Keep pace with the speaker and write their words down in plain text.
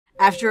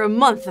After a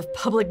month of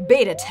public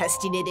beta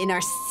testing it in our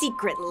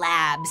secret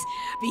labs,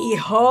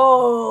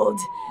 behold,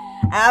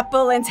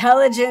 Apple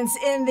Intelligence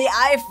in the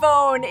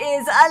iPhone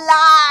is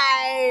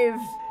alive!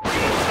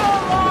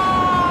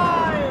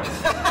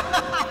 It's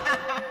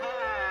alive!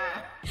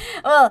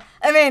 Well,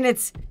 I mean,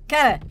 it's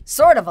kind of,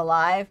 sort of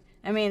alive.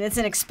 I mean, it's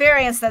an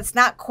experience that's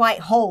not quite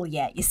whole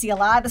yet. You see, a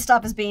lot of the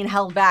stuff is being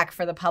held back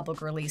for the public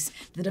release.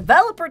 The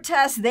developer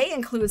tests, they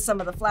include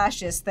some of the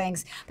flashiest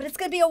things, but it's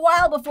gonna be a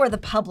while before the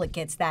public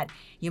gets that.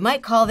 You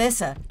might call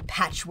this a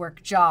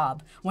patchwork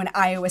job when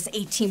iOS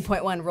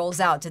 18.1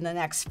 rolls out in the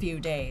next few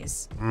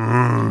days.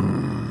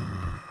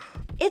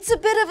 It's a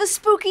bit of a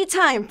spooky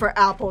time for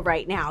Apple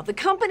right now. The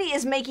company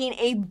is making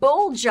a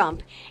bold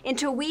jump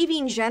into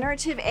weaving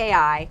generative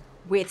AI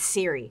with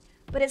Siri.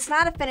 But it's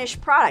not a finished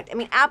product. I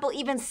mean, Apple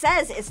even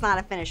says it's not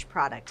a finished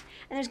product.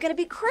 And there's gonna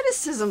be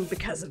criticism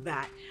because of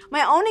that.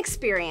 My own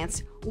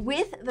experience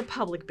with the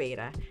public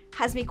beta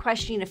has me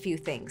questioning a few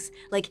things.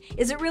 Like,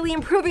 is it really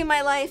improving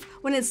my life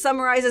when it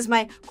summarizes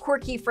my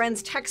quirky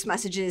friends' text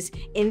messages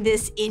in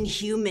this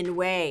inhuman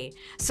way?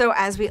 So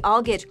as we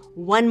all get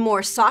one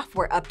more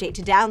software update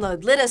to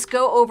download, let us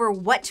go over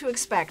what to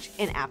expect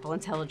in Apple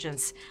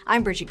Intelligence.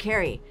 I'm Bridget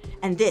Carey,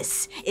 and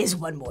this is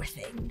One More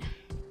Thing.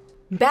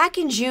 Back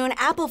in June,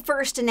 Apple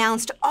first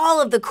announced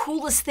all of the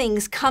coolest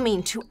things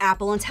coming to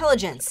Apple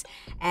Intelligence.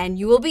 And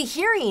you will be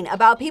hearing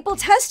about people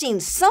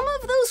testing some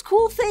of those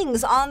cool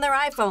things on their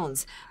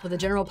iPhones, but the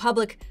general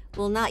public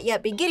will not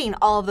yet be getting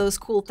all of those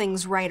cool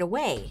things right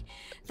away.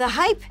 The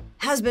hype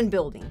has been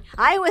building.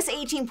 iOS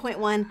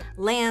 18.1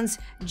 lands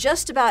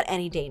just about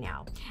any day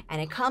now,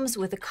 and it comes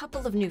with a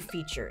couple of new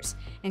features,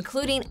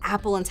 including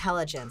Apple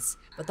Intelligence.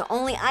 But the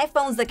only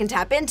iPhones that can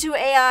tap into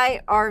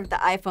AI are the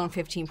iPhone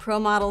 15 Pro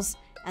models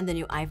and the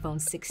new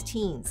iPhone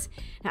 16s.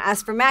 Now,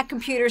 as for Mac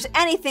computers,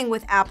 anything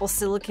with Apple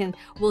Silicon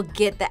will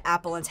get the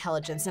Apple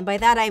Intelligence, and by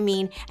that I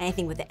mean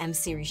anything with the M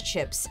series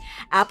chips.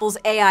 Apple's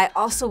AI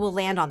also will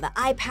land on the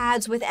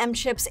iPads with M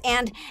chips,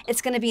 and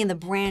it's gonna be in the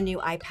brand new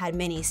iPad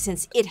mini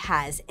since it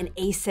has an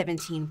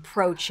A17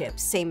 Pro chip,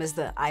 same as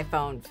the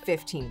iPhone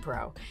 15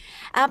 Pro.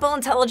 Apple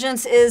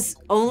Intelligence is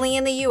only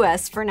in the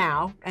US for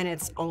now, and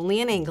it's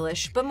only in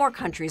English, but more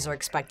countries are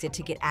expected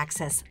to get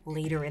access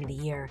later in the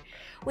year.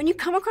 When you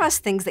come across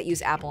things that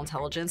use Apple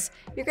Intelligence,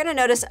 you're gonna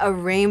notice a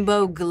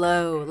rainbow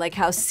glow, like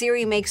how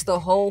Siri makes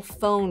the whole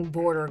phone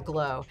border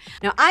glow.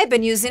 Now, I've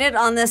been using it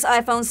on this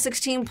iPhone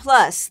 16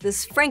 Plus,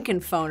 this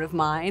Frankenphone of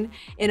mine,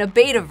 in a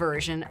beta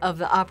version of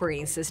the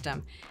operating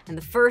system. And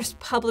the first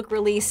public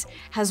release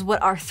has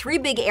what are 3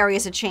 big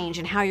areas of change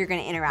in how you're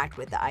gonna interact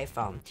with the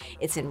iPhone.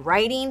 It's in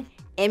writing,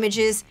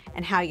 images,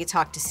 and how you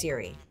talk to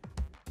Siri.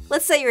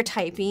 Let's say you're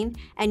typing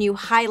and you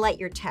highlight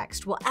your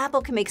text. Well,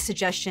 Apple can make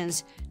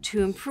suggestions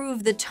to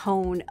improve the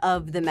tone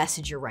of the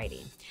message you're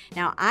writing.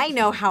 Now, I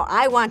know how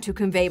I want to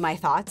convey my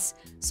thoughts,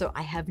 so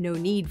I have no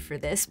need for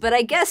this, but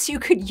I guess you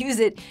could use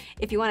it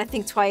if you want to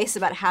think twice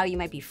about how you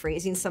might be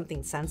phrasing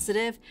something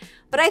sensitive.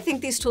 But I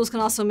think these tools can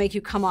also make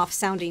you come off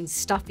sounding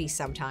stuffy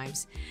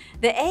sometimes.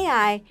 The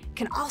AI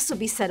can also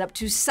be set up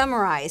to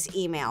summarize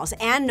emails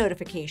and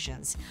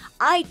notifications.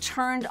 I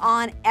turned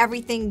on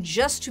everything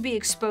just to be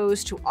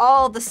exposed to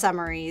all the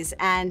summaries,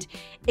 and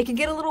it can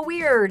get a little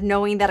weird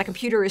knowing that a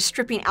computer is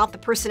stripping out the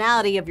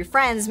personality of your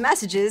friends'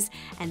 messages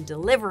and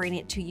delivering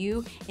it to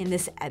you in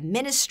this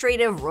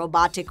administrative,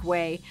 robotic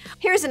way.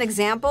 Here's an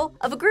example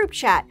of a group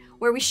chat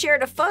where we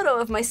shared a photo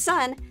of my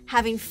son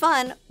having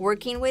fun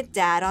working with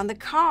dad on the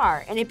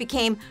car, and it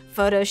became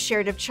photos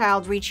shared of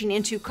child reaching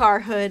into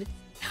car hood.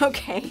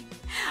 Okay.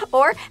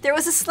 Or there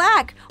was a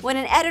Slack when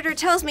an editor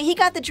tells me he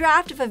got the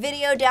draft of a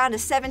video down to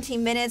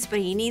 17 minutes, but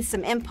he needs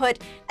some input.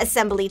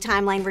 Assembly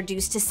timeline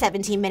reduced to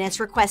 17 minutes,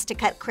 request to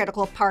cut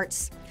critical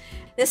parts.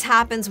 This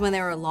happens when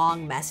there are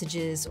long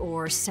messages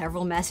or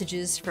several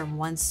messages from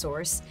one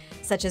source,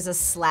 such as a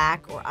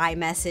Slack or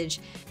iMessage.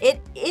 It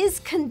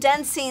is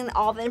condensing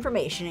all the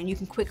information and you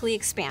can quickly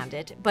expand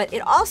it, but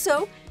it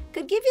also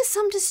could give you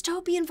some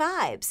dystopian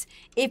vibes,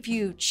 if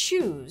you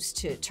choose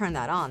to turn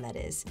that on, that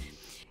is.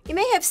 You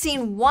may have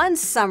seen one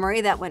summary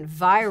that went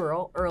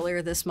viral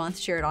earlier this month,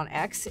 shared on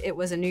X. It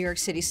was a New York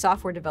City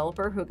software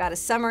developer who got a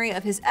summary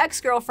of his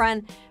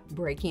ex-girlfriend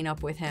breaking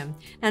up with him.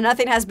 Now,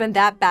 nothing has been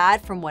that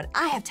bad from what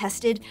I have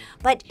tested,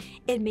 but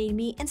it made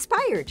me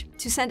inspired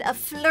to send a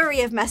flurry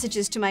of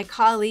messages to my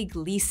colleague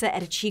Lisa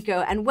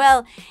Etichico, and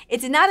well,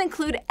 it did not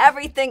include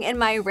everything in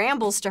my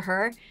rambles to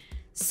her.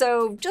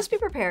 So just be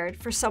prepared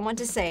for someone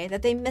to say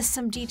that they missed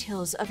some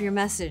details of your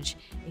message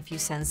if you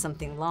send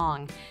something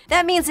long.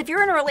 That means if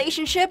you're in a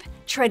relationship,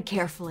 tread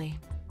carefully.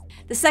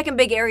 The second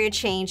big area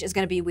change is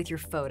going to be with your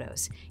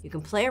photos. You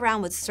can play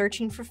around with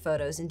searching for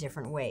photos in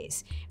different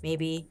ways.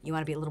 Maybe you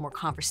want to be a little more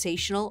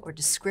conversational or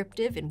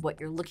descriptive in what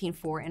you're looking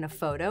for in a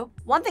photo.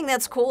 One thing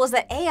that's cool is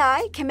that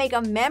AI can make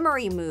a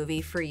memory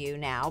movie for you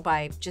now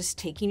by just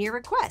taking your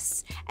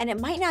requests. And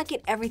it might not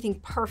get everything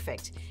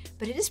perfect,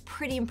 but it is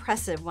pretty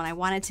impressive when I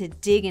wanted to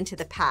dig into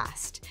the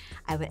past.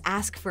 I would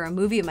ask for a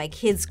movie of my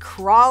kids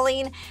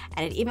crawling,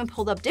 and it even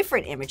pulled up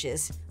different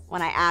images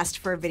when I asked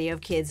for a video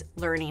of kids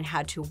learning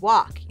how to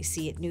walk. You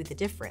see, it knew the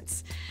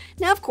difference.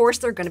 Now, of course,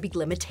 there are going to be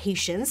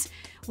limitations.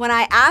 When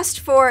I asked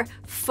for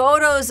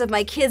photos of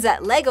my kids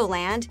at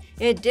Legoland,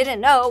 it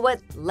didn't know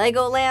what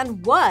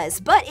Legoland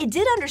was, but it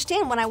did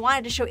understand when I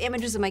wanted to show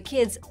images of my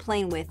kids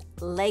playing with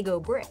Lego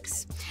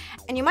bricks.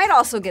 And you might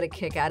also get a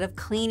kick out of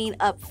cleaning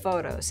up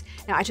photos.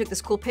 Now, I took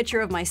this cool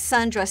picture of my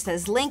son dressed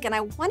as Link, and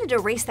I wanted to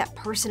erase that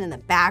person in the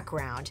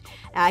background.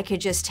 I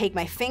could just take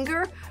my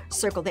finger,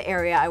 circle the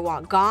area I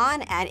want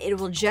gone, and it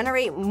will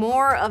generate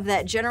more of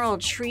that general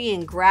tree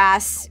and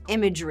grass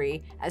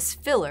imagery as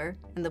filler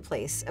in the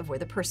place of where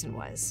the person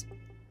was.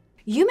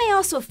 You may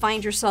also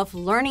find yourself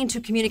learning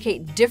to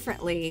communicate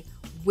differently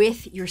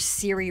with your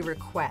Siri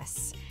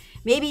requests.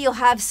 Maybe you'll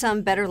have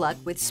some better luck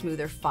with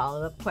smoother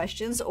follow-up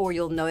questions, or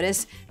you'll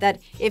notice that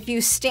if you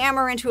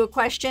stammer into a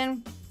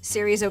question,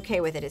 Siri's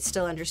okay with it. It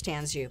still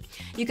understands you.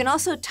 You can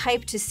also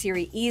type to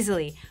Siri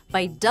easily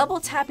by double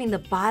tapping the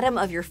bottom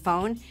of your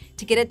phone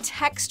to get a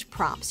text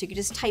prompt, so you can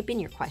just type in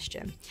your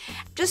question.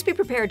 Just be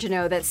prepared to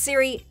know that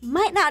Siri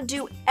might not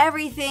do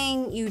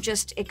everything you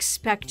just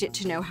expect it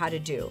to know how to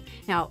do.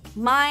 Now,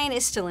 mine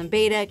is still in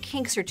beta,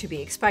 kinks are to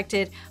be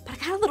expected, but I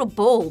got a little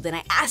bold and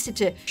I asked it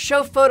to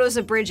show photos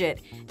of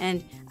Bridget,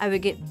 and I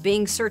would get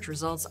Bing search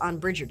results on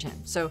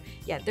Bridgerton. So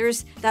yeah,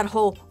 there's that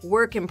whole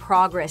work in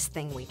progress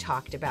thing we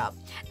talked about.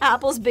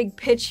 Apple's big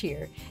pitch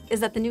here is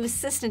that the new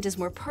assistant is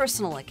more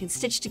personal. It can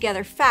stitch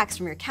together facts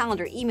from your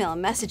calendar, email,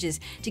 and messages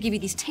to give you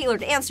these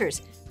tailored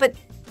answers. But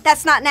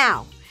that's not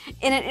now.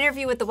 In an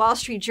interview with the Wall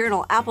Street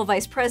Journal, Apple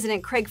Vice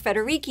President Craig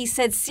Federighi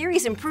said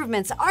Siri's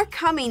improvements are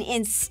coming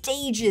in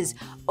stages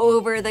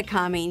over the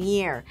coming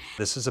year.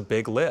 This is a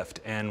big lift,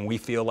 and we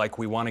feel like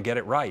we want to get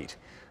it right.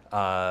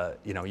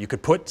 You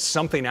could put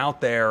something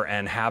out there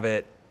and have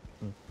it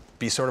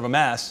be sort of a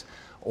mess,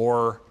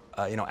 or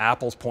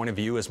Apple's point of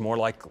view is more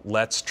like,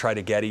 let's try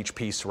to get each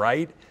piece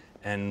right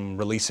and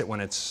release it when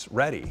it's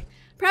ready.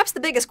 Perhaps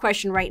the biggest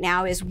question right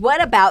now is,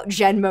 what about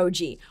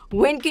Genmoji?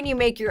 When can you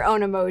make your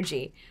own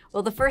emoji?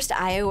 Well, the first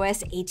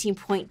iOS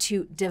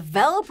 18.2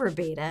 developer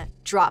beta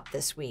dropped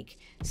this week,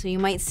 so you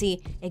might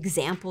see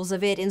examples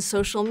of it in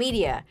social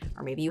media,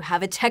 or maybe you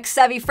have a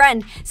tech-savvy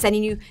friend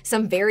sending you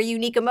some very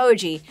unique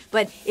emoji,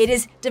 but it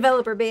is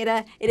developer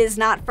beta, it is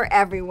not for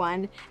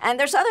everyone. And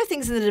there's other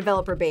things in the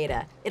developer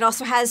beta. It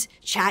also has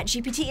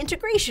ChatGPT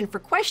integration for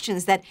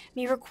questions that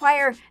may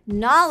require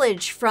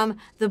knowledge from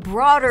the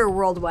broader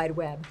World Wide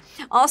Web.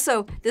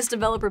 Also, this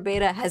developer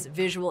beta has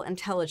visual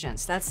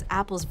intelligence. That's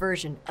Apple's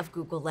version of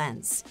Google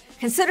Lens.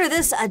 Consider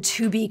this a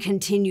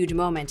to-be-continued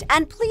moment,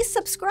 and please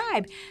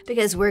subscribe,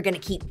 because we're gonna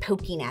keep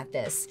poking at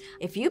this.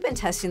 If you've been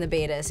testing the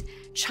betas,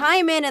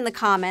 chime in the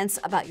comments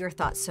about your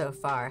thoughts so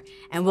far,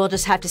 and we'll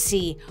just have to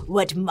see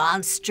what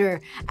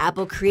monster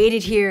Apple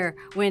created here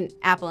when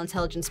Apple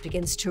Intelligence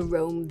begins to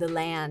roam the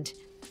land.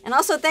 And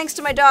also thanks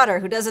to my daughter,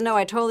 who doesn't know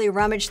I totally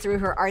rummaged through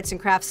her arts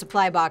and crafts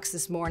supply box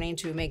this morning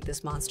to make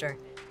this monster.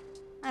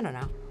 I don't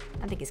know,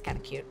 I think he's kind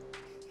of cute.